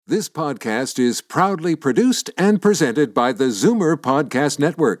This podcast is proudly produced and presented by the ZWIR Podcast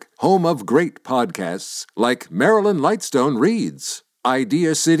Network, home of great podcasts like Marilyn Lightstone Reads,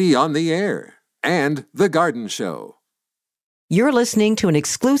 Idea City on the Air, and The Garden Show. You're listening to an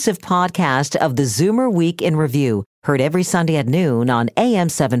exclusive podcast of the ZWIR Week in Review, heard every Sunday at noon on AM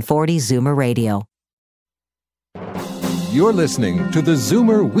 740 ZWIR Radio. You're listening to the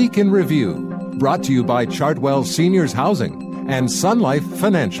ZWIR Week in Review, brought to you by Chartwell Seniors Housing and Sun Life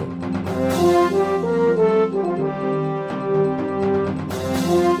Financial.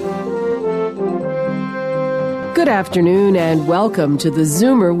 Good afternoon and welcome to the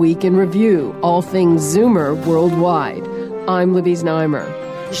ZWIR Week in Review, all things ZWIR worldwide. I'm Libby Znaimer.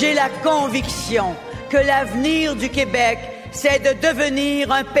 J'ai la conviction que l'avenir du Québec, c'est de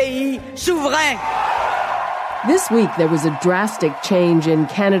devenir un pays souverain. This week there was a drastic change in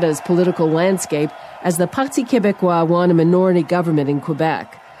Canada's political landscape as the Parti québécois won a minority government in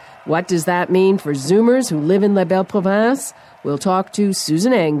Quebec. What does that mean for Zoomers who live in La Belle Province? We'll talk to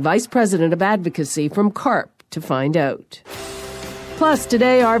Susan Eng, Vice President of Advocacy from CARP, to find out. Plus,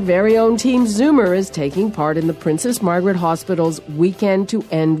 today our very own Team Zoomer is taking part in the Princess Margaret Hospital's Weekend to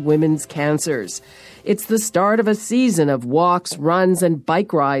End Women's Cancers. It's the start of a season of walks, runs, and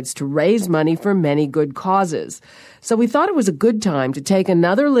bike rides to raise money for many good causes. So we thought it was a good time to take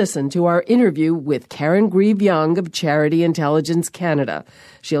another listen to our interview with Karen Grieve-Young of Charity Intelligence Canada.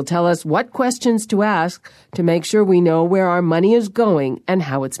 She'll tell us what questions to ask to make sure we know where our money is going and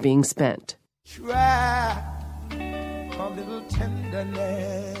how it's being spent. Try a little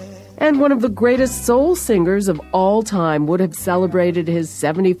tenderness. And one of the greatest soul singers of all time would have celebrated his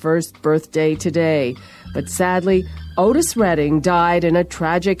 71st birthday today. But sadly, Otis Redding died in a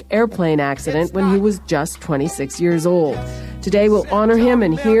tragic airplane accident when he was just 26 years old. Today we'll honor him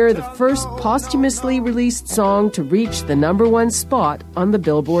and hear the first posthumously released song to reach the #1 spot on the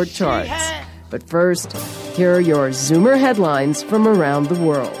Billboard charts. But first, here are your Zoomer headlines from around the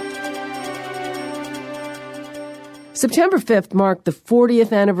world. September 5th marked the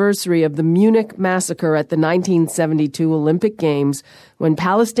 40th anniversary of the Munich massacre at the 1972 Olympic Games, when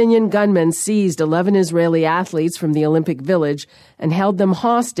Palestinian gunmen seized 11 Israeli athletes from the Olympic Village and held them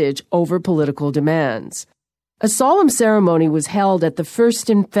hostage over political demands. A solemn ceremony was held at the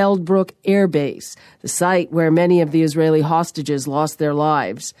Fürstenfeldbruck Air Base, the site where many of the Israeli hostages lost their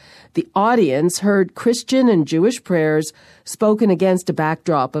lives. The audience heard Christian and Jewish prayers spoken against a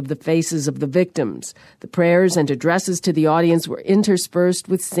backdrop of the faces of the victims. The prayers and addresses to the audience were interspersed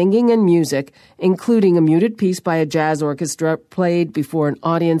with singing and music, including a muted piece by a jazz orchestra played before an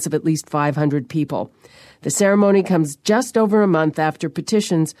audience of at least 500 people. The ceremony comes just over a month after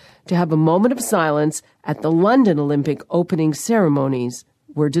petitions to have a moment of silence at the London Olympic opening ceremonies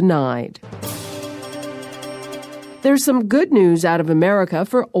were denied. There's some good news out of America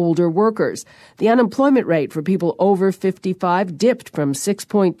for older workers. The unemployment rate for people over 55 dipped from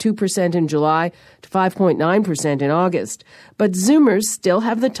 6.2% in July to 5.9% in August. But Zoomers still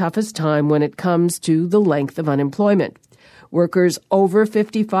have the toughest time when it comes to the length of unemployment. Workers over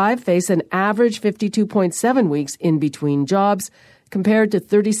 55 face an average 52.7 weeks in between jobs, compared to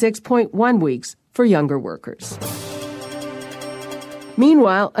 36.1 weeks for younger workers.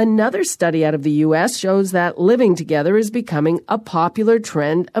 Meanwhile, another study out of the U.S. shows that living together is becoming a popular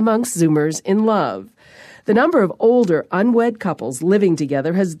trend amongst Zoomers in love. The number of older, unwed couples living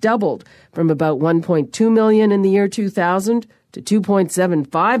together has doubled from about 1.2 million in the year 2000 to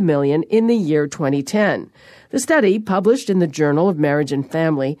 2.75 million in the year 2010. The study, published in the Journal of Marriage and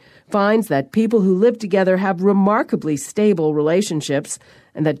Family, finds that people who live together have remarkably stable relationships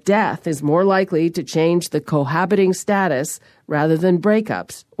and that death is more likely to change the cohabiting status rather than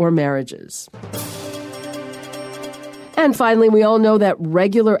breakups or marriages. And finally, we all know that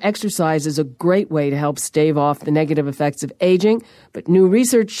regular exercise is a great way to help stave off the negative effects of aging, but new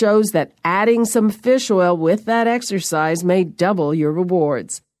research shows that adding some fish oil with that exercise may double your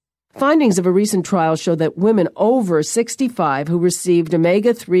rewards. Findings of a recent trial show that women over 65 who received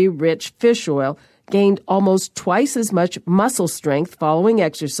omega-3-rich fish oil gained almost twice as much muscle strength following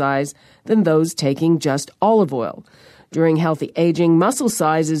exercise than those taking just olive oil. During healthy aging, muscle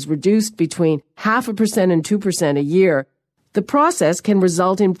size is reduced between 0.5% and 2% a year. The process can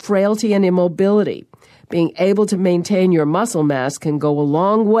result in frailty and immobility. Being able to maintain your muscle mass can go a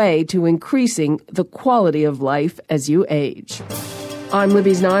long way to increasing the quality of life as you age. I'm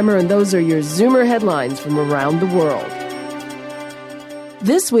Libby Znaimer, and those are your Zoomer headlines from around the world.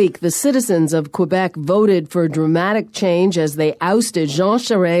 This week, the citizens of Quebec voted for dramatic change as they ousted Jean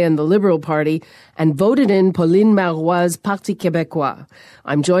Charest and the Liberal Party and voted in Pauline Marois' Parti Québécois.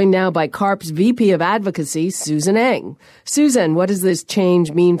 I'm joined now by CARP's VP of Advocacy, Susan Eng. Susan, what does this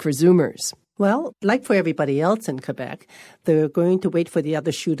change mean for Zoomers? Well, like for everybody else in Quebec, they're going to wait for the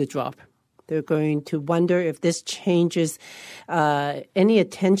other shoe to drop. They're going to wonder if this changes any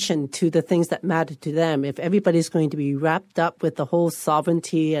attention to the things that matter to them, if everybody's going to be wrapped up with the whole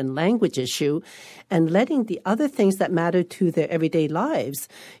sovereignty and language issue and letting the other things that matter to their everyday lives,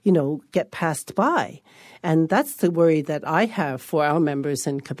 get passed by. And that's the worry that I have for our members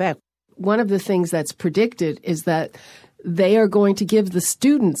in Quebec. One of the things that's predicted is that they are going to give the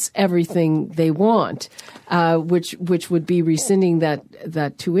students everything they want, which would be rescinding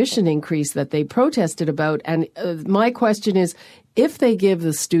that tuition increase that they protested about. And my question is, if they give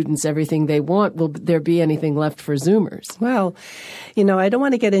the students everything they want, will there be anything left for Zoomers? Well, I don't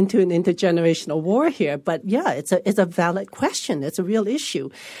want to get into an intergenerational war here, but yeah, it's a valid question. It's a real issue.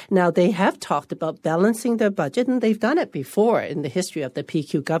 Now, they have talked about balancing their budget, and they've done it before in the history of the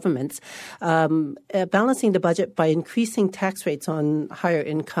PQ governments, balancing the budget by increasing tax rates on higher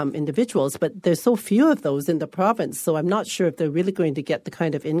income individuals. But there's so few of those in the province, so I'm not sure if they're really going to get the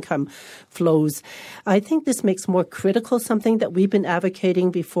kind of income flows. I think this makes more critical something that we've been advocating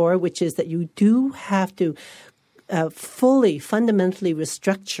before, which is that you do have to fundamentally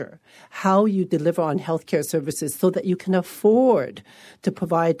restructure how you deliver on healthcare services so that you can afford to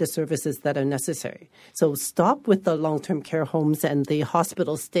provide the services that are necessary. So stop with the long-term care homes and the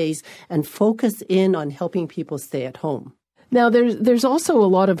hospital stays and focus in on helping people stay at home. Now, there's also a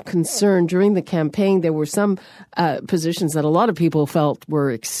lot of concern during the campaign. There were some positions that a lot of people felt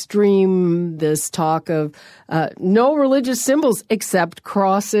were extreme. This talk of no religious symbols except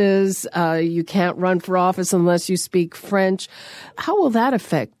crosses. You can't run for office unless you speak French. How will that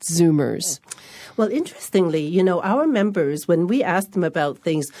affect Zoomers? Well, interestingly, our members, when we asked them about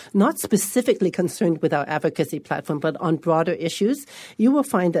things not specifically concerned with our advocacy platform, but on broader issues, you will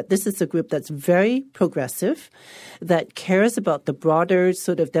find that this is a group that's very progressive, that cares about the broader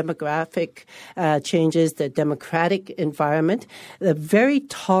sort of demographic changes, the democratic environment, the very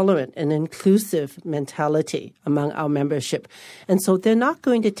tolerant and inclusive mentality among our membership. And so they're not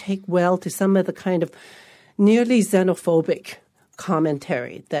going to take well to some of the kind of nearly xenophobic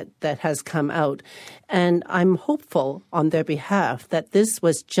commentary that has come out. And I'm hopeful on their behalf that this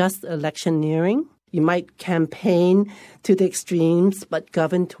was just electioneering. You might campaign to the extremes, but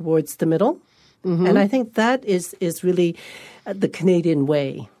govern towards the middle. Mm-hmm. And I think that is really the Canadian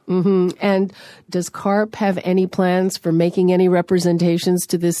way. Mm-hmm. And does CARP have any plans for making any representations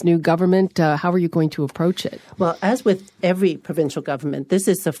to this new government? How are you going to approach it? Well, as with every provincial government, this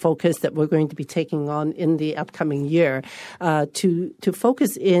is the focus that we're going to be taking on in the upcoming year, to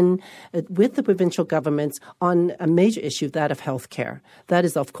focus in with the provincial governments on a major issue, that of healthcare. That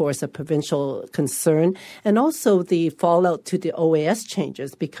is, of course, a provincial concern, and also the fallout to the OAS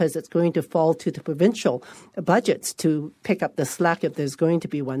changes, because it's going to fall to the provincial budgets to pick up the slack if there's going to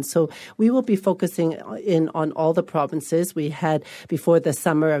be one. So we will be focusing in on all the provinces. We had before the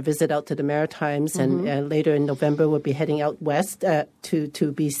summer a visit out to the Maritimes, and later in November we'll be heading out west to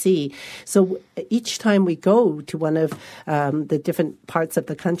BC. So each time we go to one of the different parts of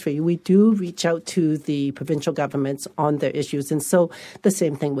the country, we do reach out to the provincial governments on their issues. And so the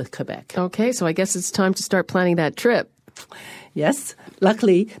same thing with Quebec. Okay, so I guess it's time to start planning that trip. Yes.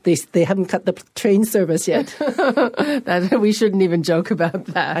 Luckily, they haven't cut the train service yet. We shouldn't even joke about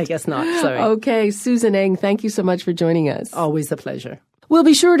that. I guess not. Sorry. Okay. Susan Eng, thank you so much for joining us. Always a pleasure. We'll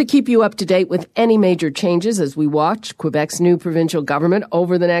be sure to keep you up to date with any major changes as we watch Quebec's new provincial government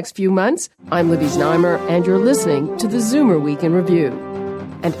over the next few months. I'm Libby Znaimer, and you're listening to the Zoomer Week in Review.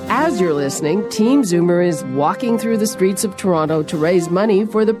 And as you're listening, Team Zoomer is walking through the streets of Toronto to raise money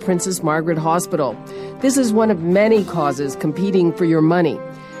for the Princess Margaret Hospital. This is one of many causes competing for your money.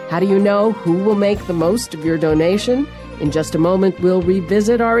 How do you know who will make the most of your donation? In just a moment, we'll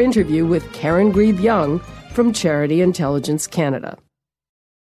revisit our interview with Karen Grieve-Young from Charity Intelligence Canada.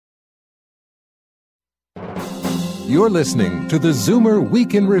 You're listening to the Zoomer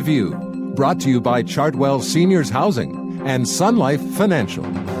Week in Review, brought to you by Chartwell Seniors Housing and Sun Life Financial.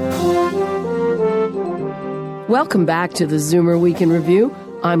 Welcome back to the Zoomer Week in Review.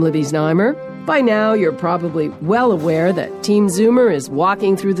 I'm Libby Znaimer. By now, you're probably well aware that Team Zoomer is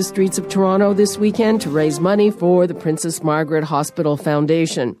walking through the streets of Toronto this weekend to raise money for the Princess Margaret Hospital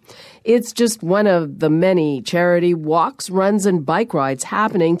Foundation. It's just one of the many charity walks, runs, and bike rides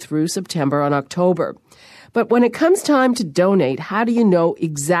happening through September and October. But when it comes time to donate, how do you know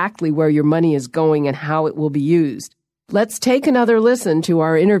exactly where your money is going and how it will be used? Let's take another listen to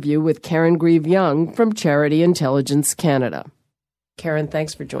our interview with Karen Grieve-Young from Charity Intelligence Canada. Karen,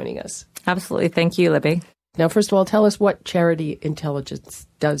 thanks for joining us. Absolutely. Thank you, Libby. Now, first of all, tell us what Charity Intelligence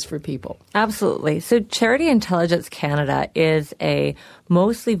does for people. Absolutely. So Charity Intelligence Canada is a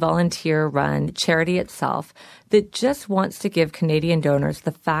mostly volunteer-run charity itself that just wants to give Canadian donors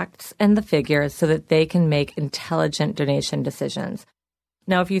the facts and the figures so that they can make intelligent donation decisions.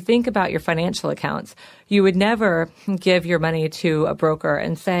 Now, if you think about your financial accounts, you would never give your money to a broker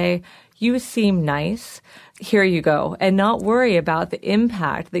and say, you seem nice, here you go, and not worry about the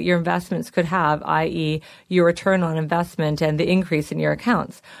impact that your investments could have, i.e. your return on investment and the increase in your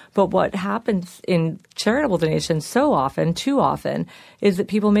accounts. But what happens in charitable donations so often, too often, is that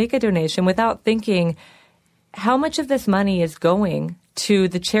people make a donation without thinking how much of this money is going to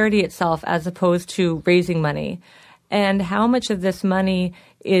the charity itself as opposed to raising money, and how much of this money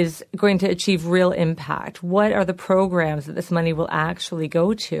is going to achieve real impact. What are the programs that this money will actually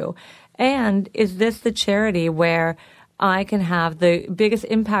go to? And is this the charity where I can have the biggest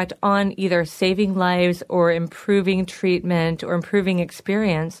impact on either saving lives or improving treatment or improving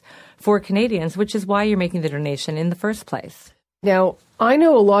experience for Canadians, which is why you're making the donation in the first place? Now, I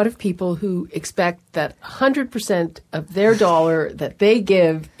know a lot of people who expect that 100% of their dollar that they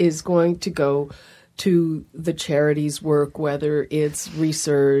give is going to go to the charity's work, whether it's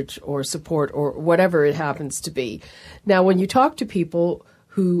research or support or whatever it happens to be. Now, when you talk to people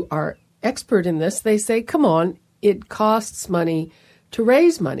who are expert in this, they say, come on, it costs money to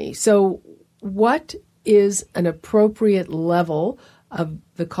raise money. So what is an appropriate level of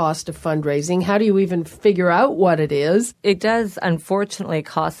the cost of fundraising? How do you even figure out what it is? It does, unfortunately,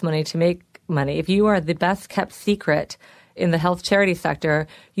 cost money to make money. If you are the best kept secret in the health charity sector,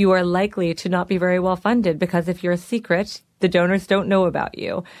 you are likely to not be very well funded, because if you're a secret, the donors don't know about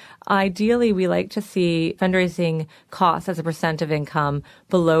you. Ideally, we like to see fundraising costs as a percent of income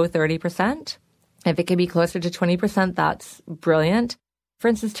below 30%. If it can be closer to 20%, that's brilliant. For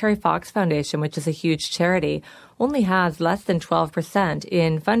instance, Terry Fox Foundation, which is a huge charity, only has less than 12%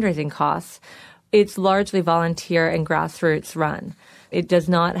 in fundraising costs. It's largely volunteer and grassroots run. It does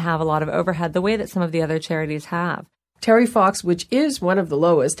not have a lot of overhead the way that some of the other charities have. Terry Fox, which is one of the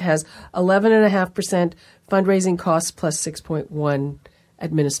lowest, has 11.5% fundraising costs plus 6.1%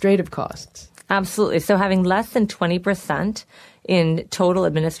 administrative costs. Absolutely. So having less than 20% in total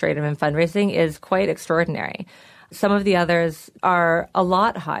administrative and fundraising is quite extraordinary. Some of the others are a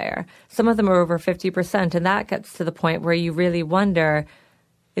lot higher. Some of them are over 50%, and that gets to the point where you really wonder,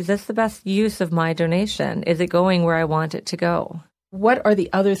 is this the best use of my donation? Is it going where I want it to go? What are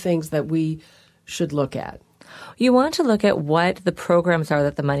the other things that we should look at? You want to look at what the programs are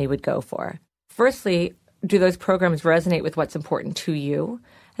that the money would go for. Firstly, do those programs resonate with what's important to you?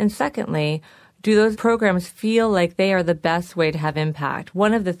 And secondly, do those programs feel like they are the best way to have impact?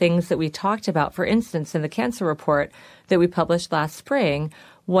 One of the things that we talked about, for instance, in the cancer report that we published last spring,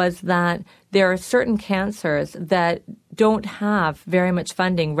 was that there are certain cancers that don't have very much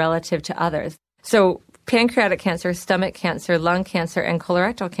funding relative to others. So pancreatic cancer, stomach cancer, lung cancer, and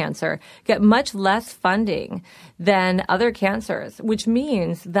colorectal cancer get much less funding than other cancers, which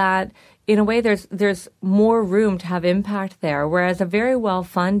means that in a way there's more room to have impact there, whereas a very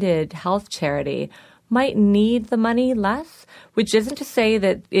well-funded health charity might need the money less, which isn't to say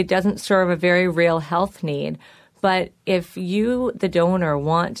that it doesn't serve a very real health need. But if you, the donor,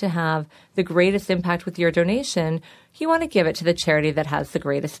 want to have the greatest impact with your donation, you want to give it to the charity that has the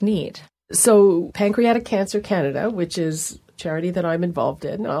greatest need. So Pancreatic Cancer Canada, which is a charity that I'm involved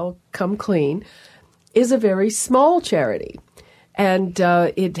in, I'll come clean, is a very small charity. And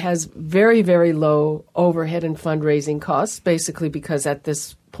it has very, very low overhead and fundraising costs, basically because at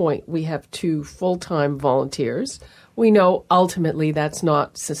this point we have 2 full-time volunteers. We know ultimately that's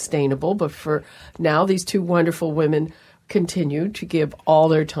not sustainable, but for now these 2 wonderful women continue to give all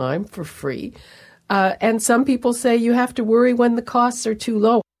their time for free. And some people say you have to worry when the costs are too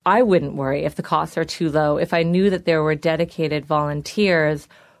low. I wouldn't worry if the costs are too low if I knew that there were dedicated volunteers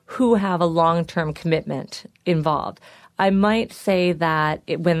who have a long-term commitment involved. I might say that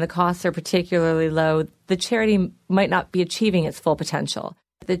when the costs are particularly low, the charity might not be achieving its full potential.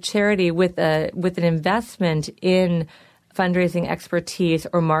 The charity with an investment in fundraising expertise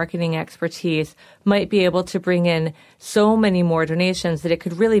or marketing expertise might be able to bring in so many more donations that it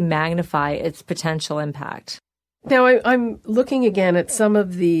could really magnify its potential impact. Now, I'm looking again at some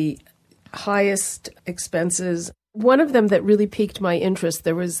of the highest expenses. One of them that really piqued my interest,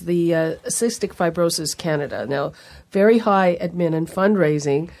 there was the Cystic Fibrosis Canada. Now, very high admin and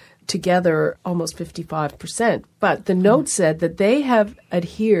fundraising, together almost 55%. But the note said that they have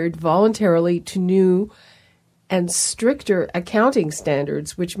adhered voluntarily to new and stricter accounting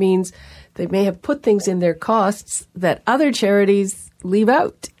standards, which means they may have put things in their costs that other charities leave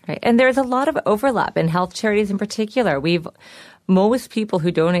out. Right. And there's a lot of overlap in health charities in particular. Most people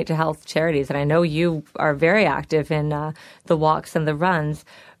who donate to health charities, and I know you are very active in the walks and the runs,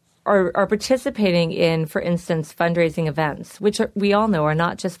 are participating in, for instance, fundraising events, which we all know are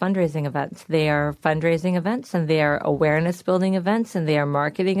not just fundraising events. They are fundraising events, and they are awareness-building events, and they are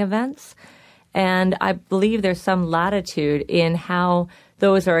marketing events. And I believe there's some latitude in how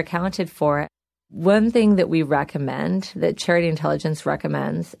those are accounted for. One thing that we recommend, that Charity Intelligence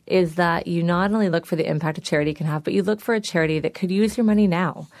recommends, is that you not only look for the impact a charity can have, but you look for a charity that could use your money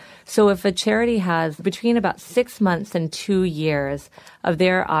now. So if a charity has between about 6 months and 2 years of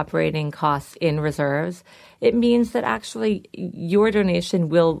their operating costs in reserves, it means that actually your donation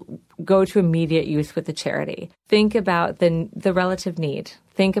will go to immediate use with the charity. Think about the relative need.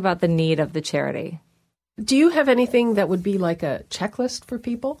 Think about the need of the charity. Do you have anything that would be like a checklist for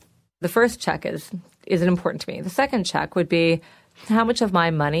people? The first check is it important to me? The second check would be how much of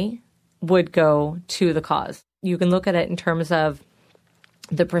my money would go to the cause. You can look at it in terms of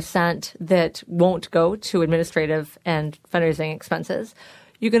the percent that won't go to administrative and fundraising expenses.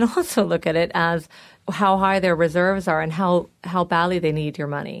 You can also look at it as how high their reserves are and how badly they need your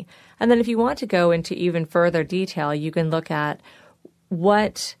money. And then if you want to go into even further detail, you can look at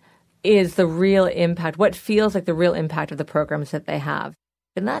what is the real impact, what feels like the real impact of the programs that they have.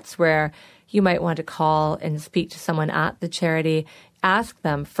 And that's where you might want to call and speak to someone at the charity, ask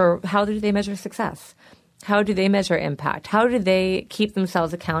them for how do they measure success? How do they measure impact? How do they keep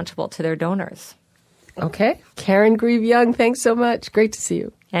themselves accountable to their donors? Okay. Karen Grieve-Young, thanks so much. Great to see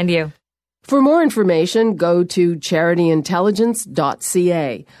you. And you. For more information, go to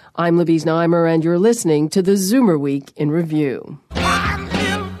charityintelligence.ca. I'm Libby Znaimer, and you're listening to the Zoomer Week in Review.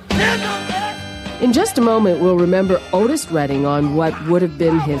 In just a moment, we'll remember Otis Redding on what would have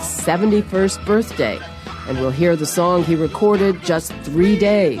been his 71st birthday, and we'll hear the song he recorded just 3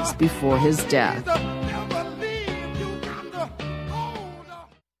 days before his death.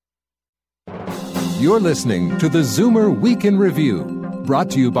 You're listening to the Zoomer Week in Review,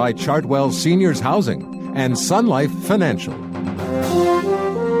 brought to you by Chartwell Seniors Housing and Sun Life Financial.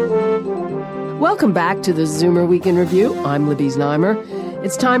 Welcome back to the Zoomer Week in Review. I'm Libby Znaimer.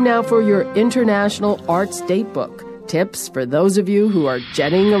 It's time now for your International Arts Datebook. Tips for those of you who are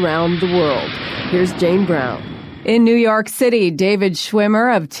jetting around the world. Here's Jane Brown. In New York City, David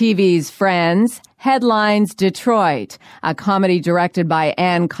Schwimmer of TV's Friends headlines Detroit, a comedy directed by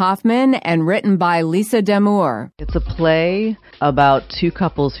Anne Kaufman and written by Lisa Damour. It's a play about two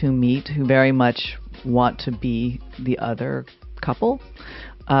couples who meet who very much want to be the other couple.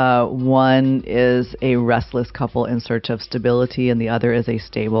 One is a restless couple in search of stability, and the other is a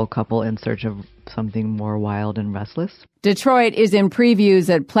stable couple in search of something more wild and restless. Detroit is in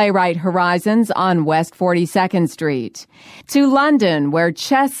previews at Playwright Horizons on West 42nd Street. To London, where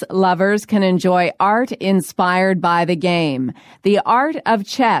chess lovers can enjoy art inspired by the game. The Art of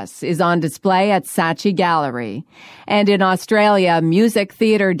Chess is on display at Saatchi Gallery. And in Australia, music,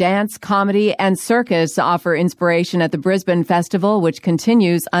 theater, dance, comedy, and circus offer inspiration at the Brisbane Festival, which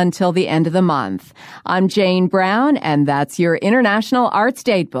continues until the end of the month. I'm Jane Brown, and that's your International Arts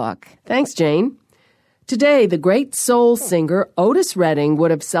Datebook. Thanks, Jane. Today, the great soul singer Otis Redding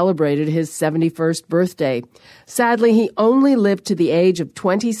would have celebrated his 71st birthday. Sadly, he only lived to the age of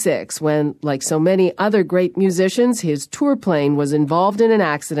 26 when, like so many other great musicians, his tour plane was involved in an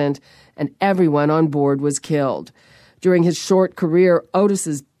accident and everyone on board was killed. During his short career,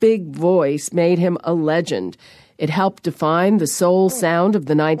 Otis's big voice made him a legend. It helped define the soul sound of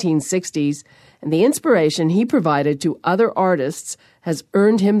the 1960s, and the inspiration he provided to other artists has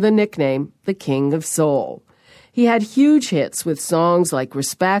earned him the nickname the King of Soul. He had huge hits with songs like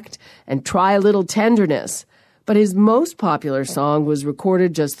Respect and Try a Little Tenderness, but his most popular song was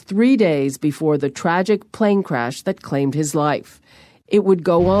recorded just 3 days before the tragic plane crash that claimed his life. It would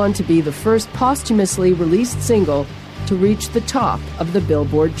go on to be the first posthumously released single to reach the top of the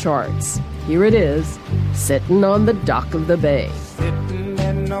Billboard charts. Here it is, Sittin' on the Dock of the Bay. Sitting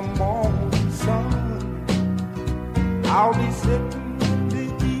in the morning sun, I'll be sitting when the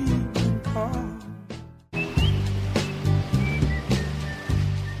evening comes.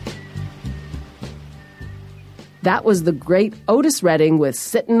 That was the great Otis Redding with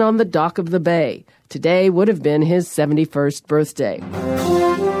Sittin' on the Dock of the Bay. Today would have been his 71st birthday.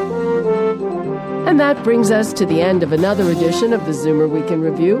 And that brings us to the end of another edition of the Zoomer Week in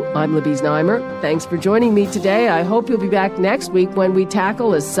Review. I'm Libby Znaimer. Thanks for joining me today. I hope you'll be back next week when we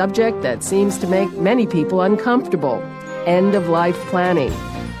tackle a subject that seems to make many people uncomfortable: end-of-life planning.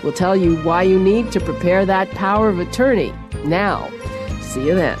 We'll tell you why you need to prepare that power of attorney now. See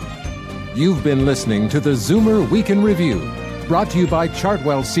you then. You've been listening to the Zoomer Week in Review, brought to you by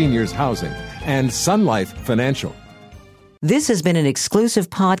Chartwell Seniors Housing and Sun Life Financial. This has been an exclusive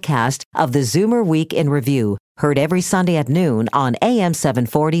podcast of the Zoomer Week in Review, heard every Sunday at noon on AM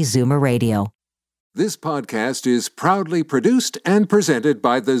 740 Zoomer Radio. This podcast is proudly produced and presented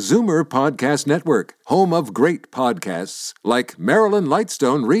by the Zoomer Podcast Network, home of great podcasts like Marilyn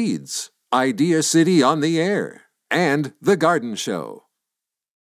Lightstone Reads, Idea City on the Air, and The Garden Show.